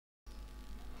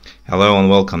Hello and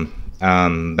welcome.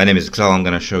 My name is Excel. I'm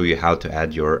going to show you how to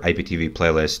add your IPTV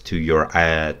playlist to your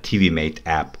Tivimate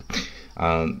app.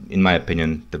 In my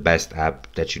opinion, the best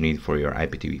app that you need for your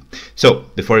IPTV. So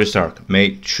before you start,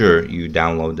 make sure you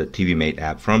download the Tivimate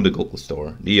app from the Google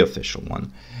Store, the official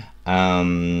one.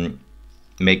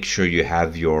 Make sure you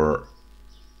have your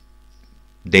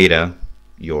data,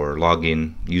 your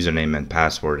login, username and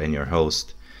password, and your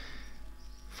host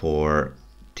for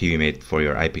Tivimate for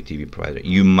your IPTV provider.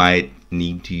 You might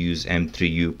need to use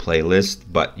M3U playlist,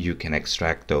 but you can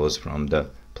extract those from the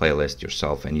playlist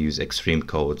yourself and use extreme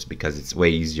codes because it's way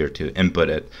easier to input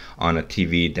it on a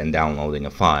TV than downloading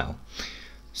a file.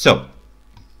 So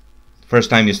first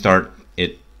time you start,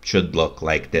 it should look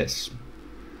like this.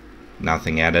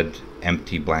 Nothing added,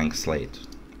 empty blank slate.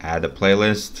 Add a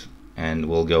playlist and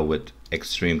we'll go with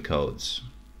extreme codes.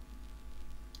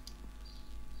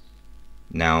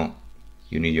 Now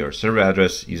you need your server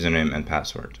address, username and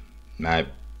password. My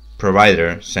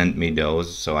provider sent me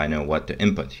those so I know what to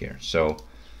input here. So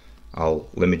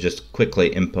let me just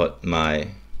quickly input my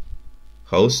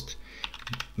host.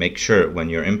 Make sure when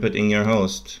you're inputting your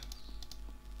host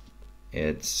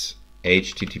it's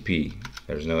HTTP.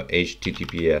 There's no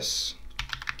HTTPS.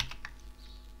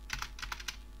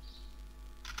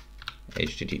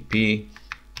 HTTP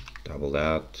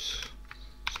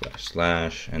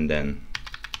 // and then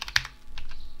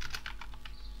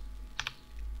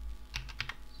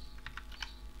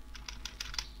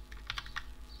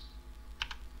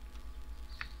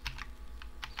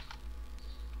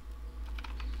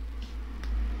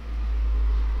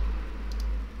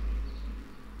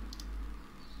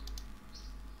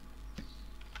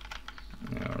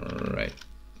alright,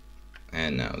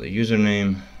 and now the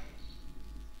username.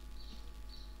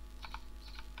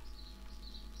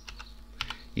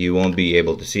 You won't be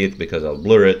able to see it because I'll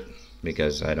blur it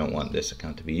because I don't want this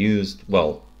account to be used.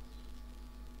 Well,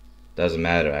 doesn't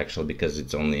matter actually because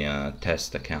it's only a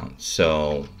test account.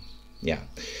 So yeah,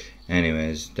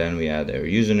 anyways, then we add our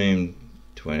username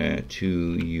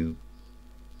 22UPWHF.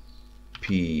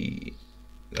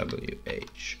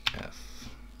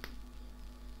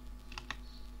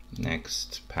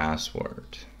 Next,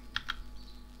 password.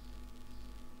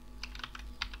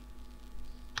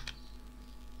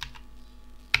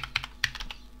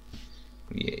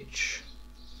 VH,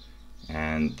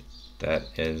 and that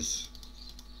is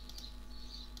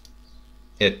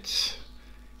it.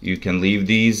 You can leave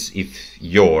these if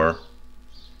your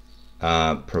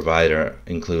provider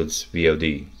includes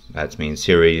VOD. That means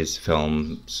series,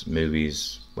 films,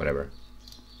 movies, whatever.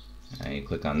 And you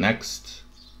click on next.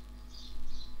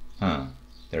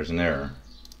 There's an error.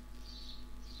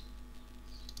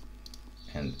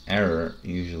 And error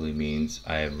usually means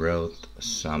I wrote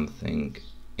something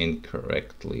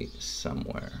incorrectly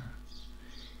somewhere.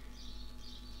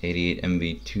 88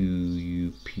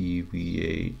 MB2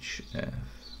 UPVHF.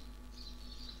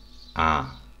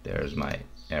 There's my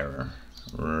error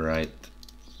right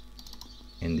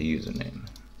in the username.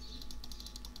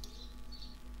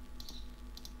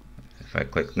 If I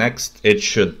click next, it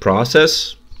should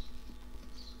process,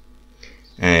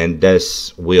 and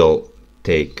this will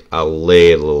take a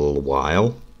little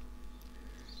while,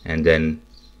 and then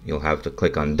you'll have to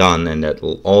click on done, and that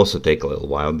will also take a little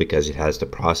while because it has to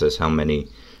process how many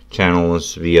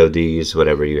channels, VODs,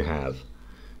 whatever you have.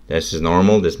 This is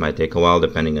normal. This might take a while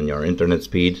depending on your internet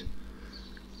speed,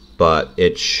 but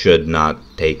it should not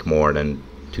take more than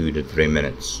 2 to 3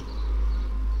 minutes.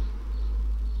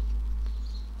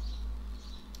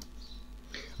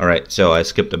 Alright, so I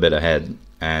skipped a bit ahead,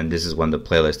 and this is when the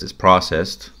playlist is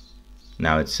processed.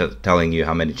 Now it's telling you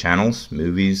how many channels,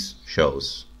 movies,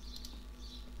 shows.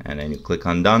 And then you click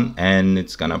on done and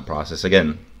it's gonna process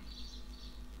again.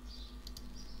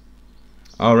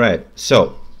 Alright,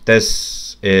 so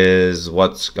this is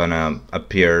what's gonna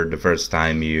appear the first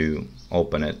time you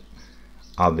open it.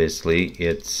 Obviously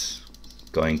it's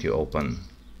going to open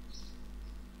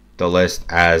the list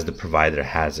as the provider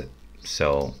has it.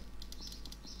 So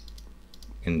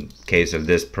in case of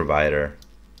this provider,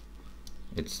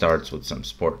 it starts with some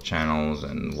sport channels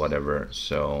and whatever.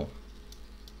 So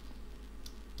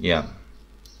yeah,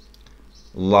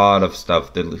 a lot of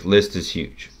stuff. The list is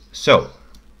huge. So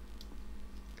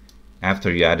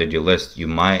after you added your list, you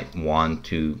might want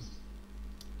to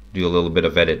do a little bit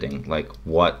of editing, like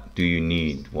what do you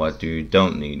need, what do you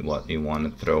don't need, what do you want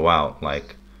to throw out.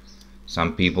 Like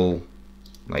some people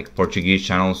like Portuguese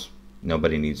channels,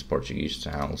 nobody needs Portuguese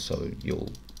channels, so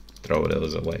you'll throw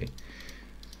those away.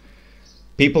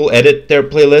 People edit their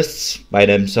playlists by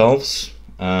themselves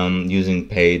using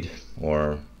paid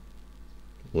or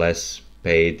less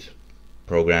paid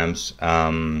programs.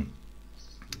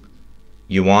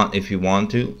 if you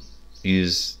want to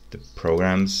use the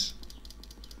programs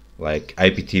like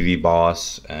IPTV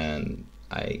Boss, and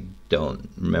I don't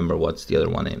remember what's the other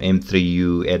one,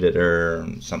 M3U editor,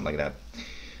 something like that.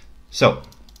 So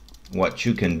what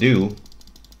you can do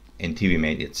in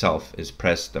Tivimate itself is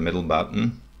press the middle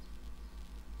button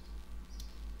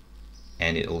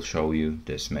and it'll show you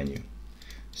this menu.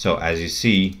 So as you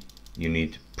see, you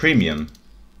need premium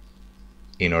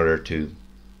in order to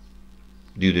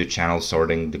do the channel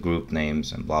sorting, the group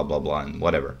names, and blah blah blah and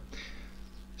whatever.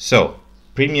 So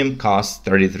premium costs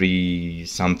 33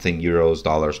 something euros,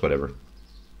 dollars, whatever.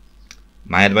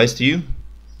 My advice to you,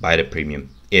 buy the premium.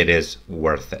 It is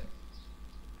worth it.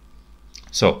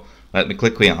 So let me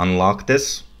quickly unlock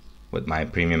this with my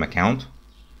premium account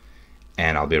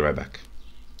and I'll be right back.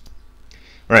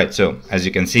 Alright, so as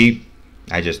you can see,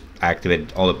 I just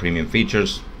activated all the premium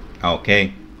features.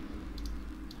 Okay.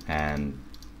 And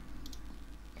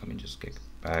let me just get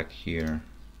back here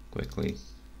quickly.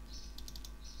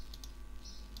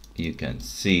 You can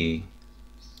see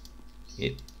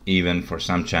it, even for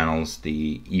some channels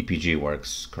the EPG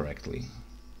works correctly.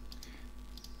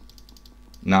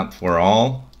 Not for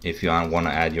all. If you want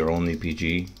to add your own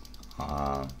EPG,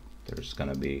 there's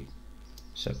gonna be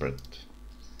separate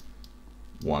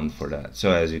one for that.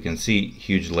 So as you can see,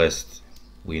 huge list.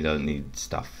 We don't need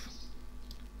stuff.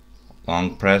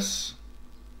 Long press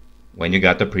when you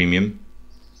got the premium,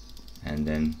 and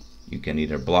then you can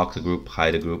either block the group,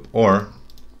 hide a group, or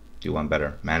do one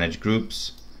better, manage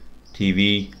groups,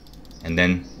 TV, and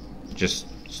then just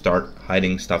start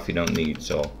hiding stuff you don't need.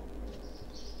 So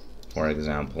for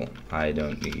example, I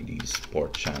don't need these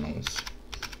sport channels,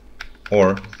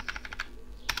 or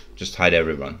just hide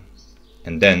everyone,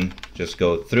 and then just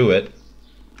go through it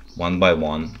one by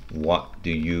one. What do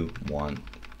you want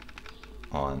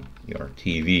on your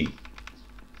TV?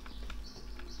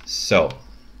 So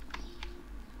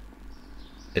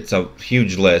it's a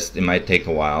huge list, it might take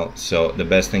a while, so the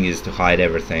best thing is to hide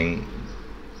everything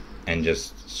and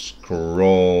just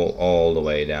scroll all the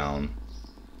way down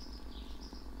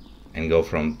and go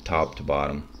from top to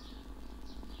bottom.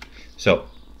 So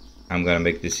I'm gonna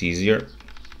make this easier.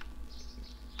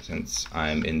 Since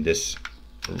I'm in this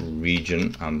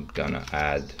region, I'm gonna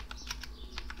add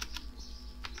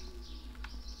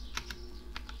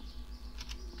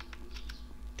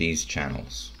these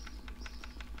channels,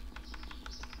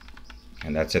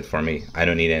 and that's it for me. I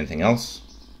don't need anything else.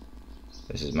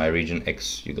 This is my region,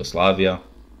 ex-Yugoslavia.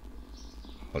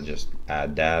 I'll just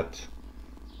add that,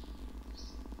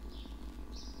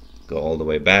 go all the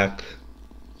way back.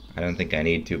 I don't think I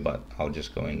need to, but I'll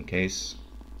just go in case.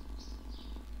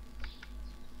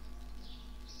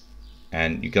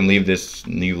 And you can leave this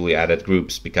newly added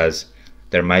groups because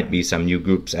there might be some new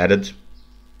groups added.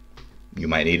 You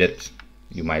might need it,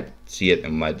 you might see it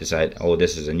and might decide, oh,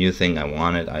 this is a new thing, I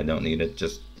want it, I don't need it.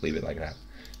 Just leave it like that.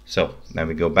 So then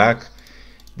we go back.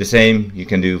 The same you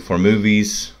can do for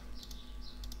movies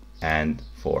and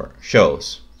for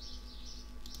shows,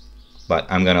 but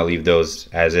I'm gonna leave those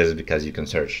as is because you can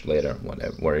search later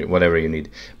whatever you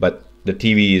need. But the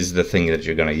TV is the thing that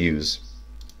you're gonna use.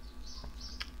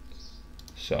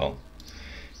 So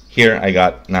here I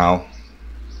got now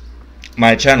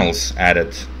my channels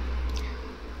added,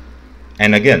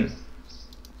 and again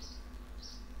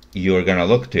you're gonna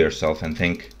look to yourself and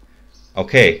think,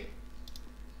 okay,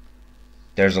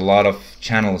 there's a lot of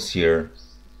channels here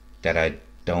that I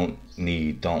don't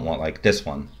want, like this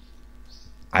one.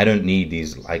 I don't need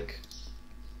these, like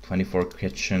 24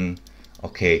 kitchen.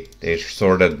 Okay, they're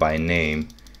sorted by name,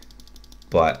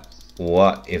 but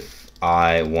what if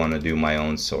I want to do my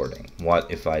own sorting? What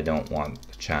if I don't want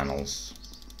the channels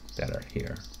that are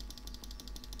here?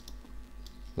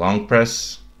 Long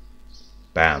press,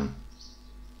 bam.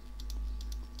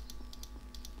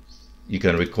 You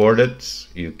can record it,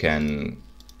 you can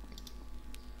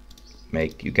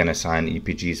assign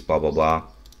EPGs, blah blah blah.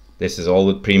 This is all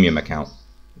with premium account.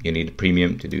 You need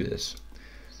premium to do this.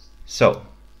 So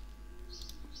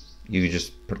you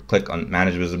just click on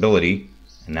manage visibility,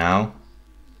 and now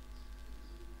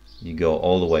you go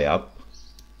all the way up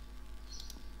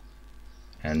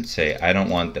and say, I don't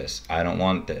want this, I don't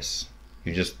want this.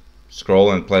 You just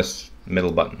scroll and press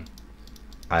middle button.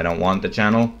 I don't want the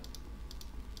channel.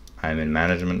 I'm in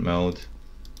management mode.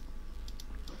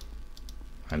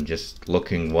 I'm just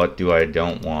looking, what do I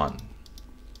don't want?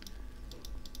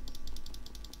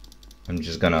 I'm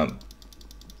just gonna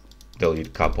delete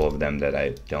a couple of them that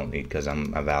I don't need because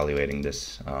I'm evaluating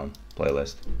this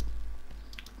playlist.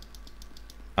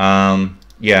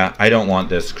 Yeah, I don't want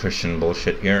this Christian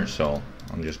bullshit here, so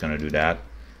I'm just gonna do that.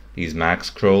 These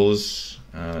max crows,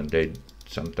 they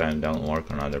sometimes don't work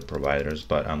on other providers,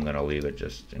 but I'm gonna leave it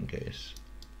just in case.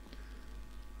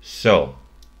 So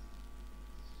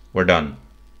we're done.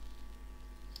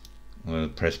 We'll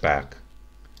press back.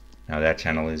 Now that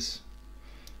channel is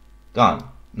gone.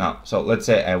 Now, so let's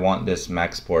say I want this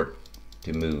max port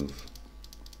to move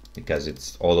because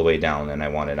it's all the way down and I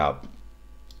want it up.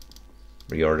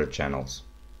 Reorder channels.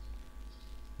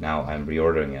 Now I'm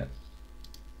reordering it.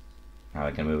 Now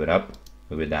I can move it up,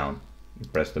 move it down. You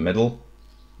press the middle,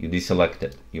 you deselect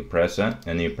it. You press it,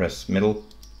 and you press middle,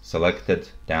 select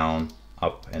it, down,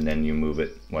 up, and then you move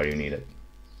it where you need it.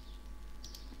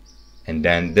 And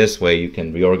then this way you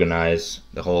can reorganize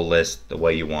the whole list the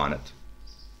way you want it.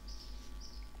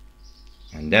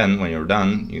 And then when you're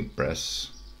done, you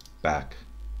press back.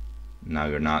 Now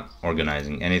you're not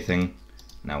organizing anything.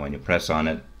 Now when you press on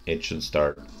it, it should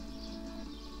start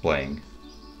playing.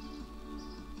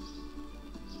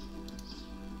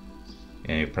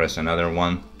 And you press another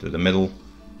one to the middle,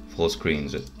 full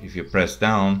screens it. If you press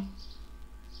down,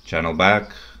 channel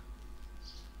back,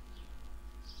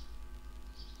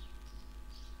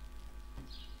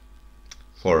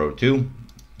 (402),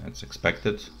 that's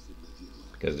expected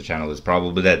because the channel is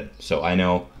probably dead. So I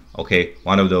know, okay,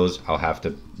 one of those I'll have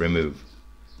to remove.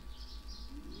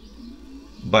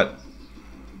 But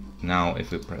now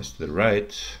if we press to the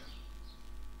right,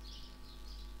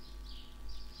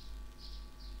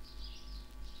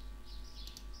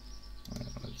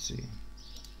 let's see,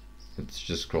 it's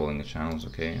just scrolling the channels,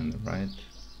 okay, on the right.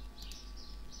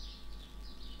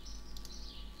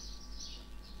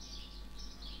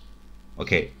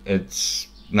 Okay, it's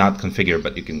not configured,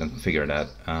 but you can configure that.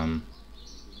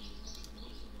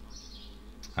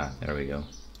 There we go.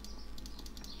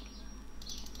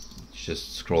 It's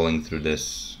just scrolling through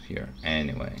this here.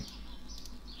 Anyway.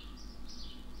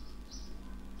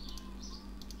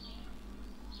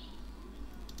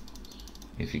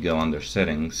 If you go under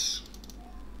settings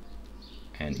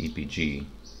and EPG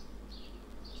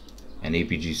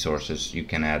sources, you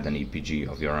can add an EPG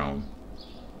of your own.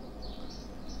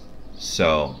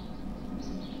 So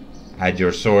add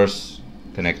your source,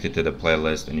 connect it to the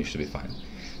playlist, and you should be fine.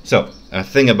 So a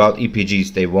thing about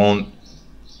EPGs, they won't,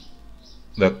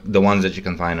 the ones that you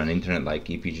can find on internet like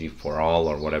EPG for all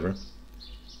or whatever,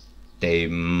 they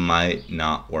might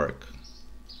not work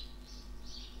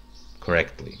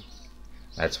correctly.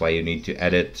 That's why you need to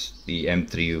edit the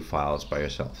M3U files by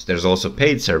yourself. There's also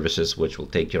paid services which will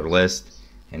take your list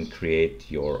and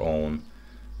create your own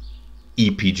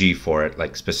EPG for it,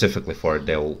 like specifically for it.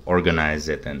 They'll organize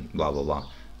it and blah blah blah.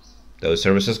 Those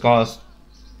services cost,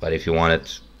 but if you want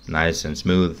it nice and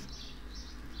smooth,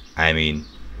 I mean,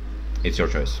 it's your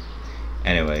choice.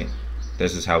 Anyway,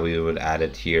 this is how we would add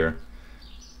it here,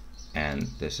 and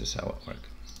this is how it works.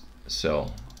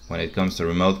 So when it comes to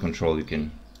remote control, you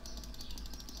can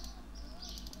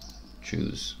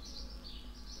choose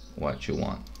what you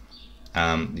want.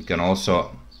 You can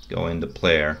also go in the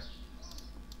player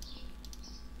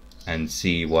and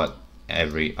see what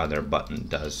every other button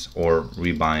does, or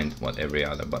rebind what every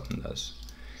other button does.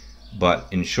 But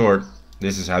in short,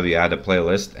 this is how you add a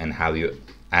playlist and how you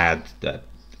edit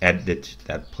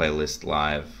that playlist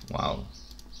live while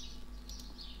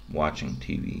watching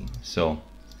TV. So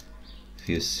if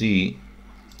you see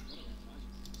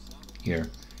here,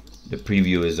 the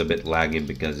preview is a bit laggy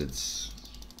because it's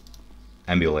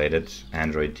emulated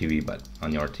Android TV, but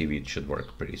on your TV it should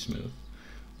work pretty smooth,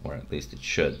 or at least it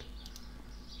should.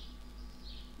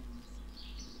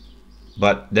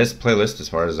 But this playlist, as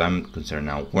far as I'm concerned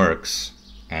now, works,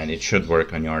 and it should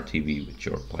work on your TV with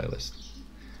your playlist.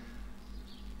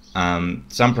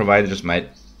 Some providers might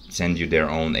send you their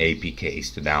own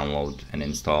APKs to download and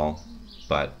install,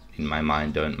 but in my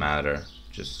mind, don't matter.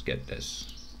 Just get this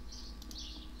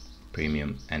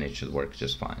premium and it should work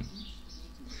just fine.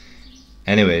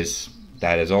 Anyways,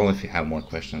 that is all. If you have more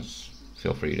questions,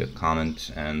 feel free to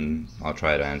comment and I'll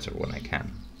try to answer when I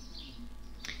can.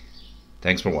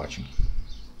 Thanks for watching.